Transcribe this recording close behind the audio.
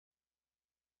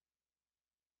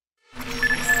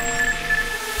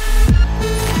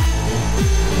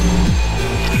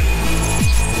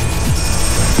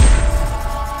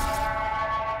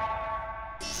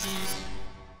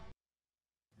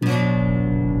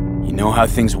know how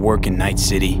things work in Night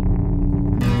City?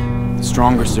 The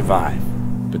stronger survive,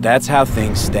 but that's how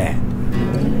things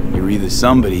stand. You're either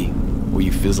somebody, or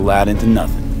you fizzle out into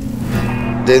nothing.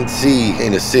 Dead Sea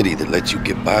ain't a city that lets you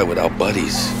get by without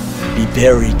buddies. Be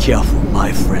very careful,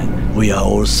 my friend. We are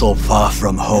all so far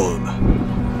from home.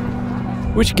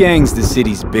 Which gang's the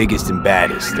city's biggest and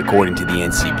baddest, according to the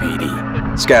NCPD?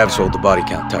 Scavs hold the body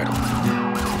count title.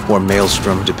 Or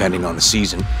Maelstrom, depending on the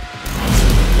season.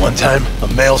 One time, a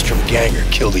Maelstrom ganger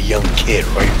killed a young kid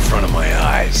right in front of my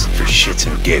eyes for shits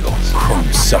and giggles.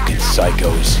 Chrome-sucking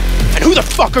psychos. And who the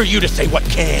fuck are you to say what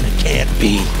can and can't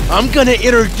be? I'm gonna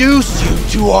introduce you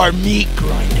to our meat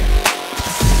grinder.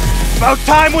 About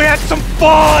time we had some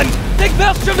fun! Think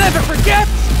Maelstrom never forgets?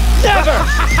 Never!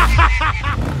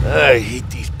 I hate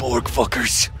these Borg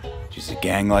fuckers. Just a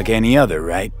gang like any other,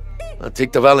 right? I'll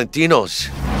take the Valentinos.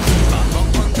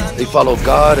 They follow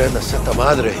God and the Santa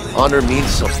Madre. Honor means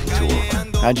something to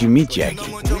them. How'd you meet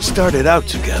Jackie? We started out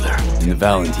together. In the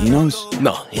Valentinos?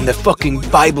 No, in the fucking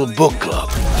Bible book club.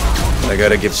 I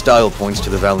gotta give style points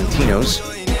to the Valentinos.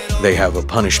 They have a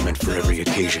punishment for every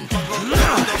occasion.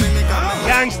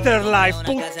 Gangster life,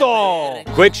 puto!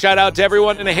 Quick shout out to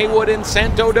everyone in Haywood and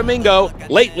Santo Domingo.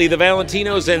 Lately, the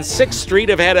Valentinos and 6th Street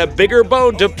have had a bigger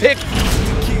bone to pick.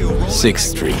 6th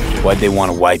Street. Why'd they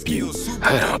want to wipe you?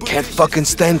 I can't fucking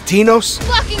stand Tinos.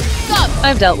 Fucking stop!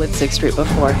 I've dealt with 6th Street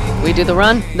before. We do the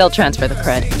run, they'll transfer the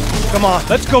cred. Come on,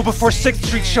 let's go before 6th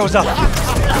Street shows up.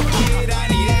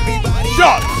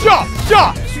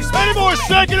 Shot! Any more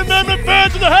Second Amendment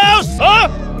fans in the house,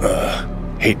 huh?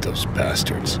 Hate those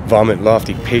bastards. Vomit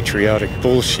lofty patriotic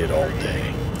bullshit all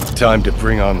day. Time to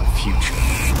bring on the future.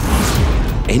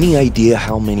 Any idea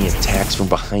how many attacks from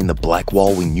behind the Black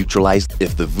Wall we neutralized?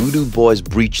 If the Voodoo Boys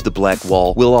breach the Black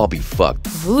Wall, we'll all be fucked.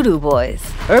 Voodoo Boys?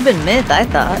 Urban myth, I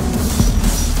thought.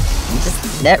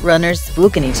 Just net runners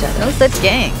spooking each other. No such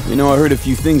gang. You know, I heard a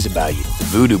few things about you. The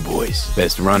Voodoo Boys,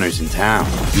 best runners in town.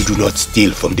 You do not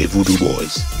steal from the Voodoo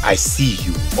Boys. I see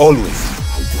you, always.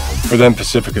 For them,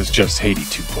 Pacifica's just Haiti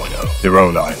 2.0. Their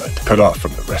own island, cut off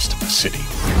from the rest of the city.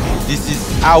 This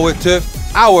is our turf,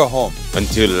 our home.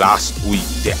 Until last week,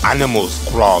 the animals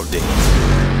crawled in.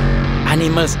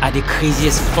 Animals are the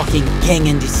craziest fucking gang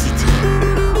in the city.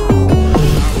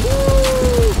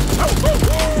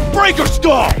 Breaker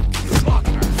stall!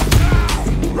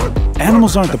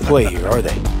 Animals aren't the play here, are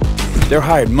they? They're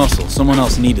hired muscle. Someone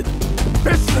else needed them.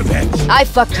 I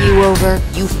fucked you over,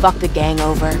 you fucked the gang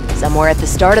over. Somewhere at the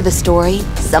start of the story,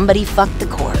 somebody fucked the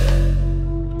corp.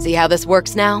 See how this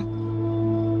works now?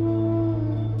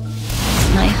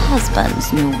 My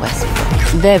husband's new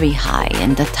Westbrook, very high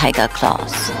in the tiger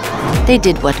claws. They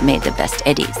did what made the best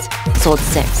eddies, sold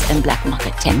sex and black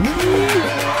market tech.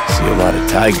 See a lot of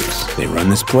tigers. They run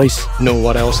this place. Know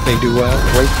what else they do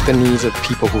well? Break the knees of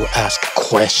people who ask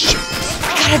questions.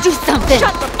 We gotta do something!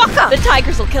 Shut the fuck up! The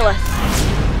tigers will kill us.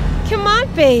 Come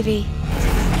on, baby.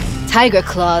 Tiger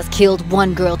claws killed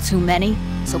one girl too many,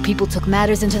 so people took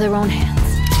matters into their own hands.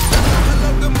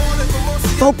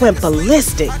 Folk went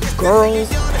ballistic. Girls,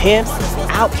 pimps,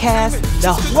 outcasts,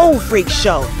 the whole freak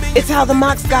show. It's how the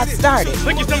Mox got started.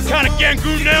 Think you're some kind of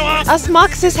gangoon now, huh? Us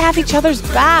Moxes have each other's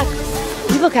back.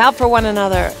 We look out for one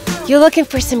another. You looking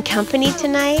for some company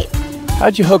tonight?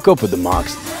 How'd you hook up with the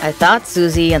Mox? I thought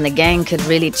Susie and the gang could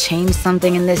really change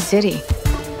something in this city.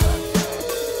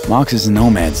 Moxes and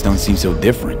nomads don't seem so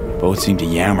different. Both seem to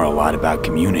yammer a lot about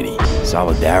community,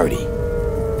 solidarity.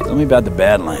 Tell me about the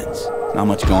Badlands. Not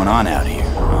much going on out here,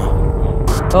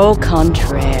 huh? Au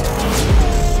contraire.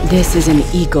 This is an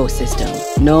ecosystem.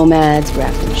 Nomads,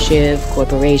 Grafton Shiv,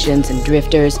 corporations, and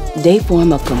drifters, they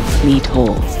form a complete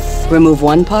whole. Remove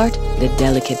one part, the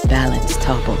delicate balance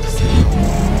topples.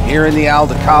 Here in the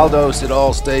Aldecaldos, it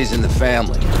all stays in the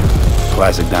family.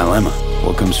 Classic dilemma.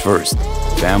 What comes first?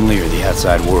 Family or the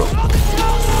outside world?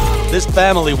 This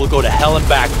family will go to hell and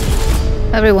back.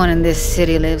 Everyone in this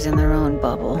city lives in their own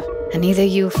bubble, and either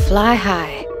you fly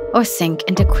high or sink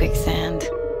into quicksand.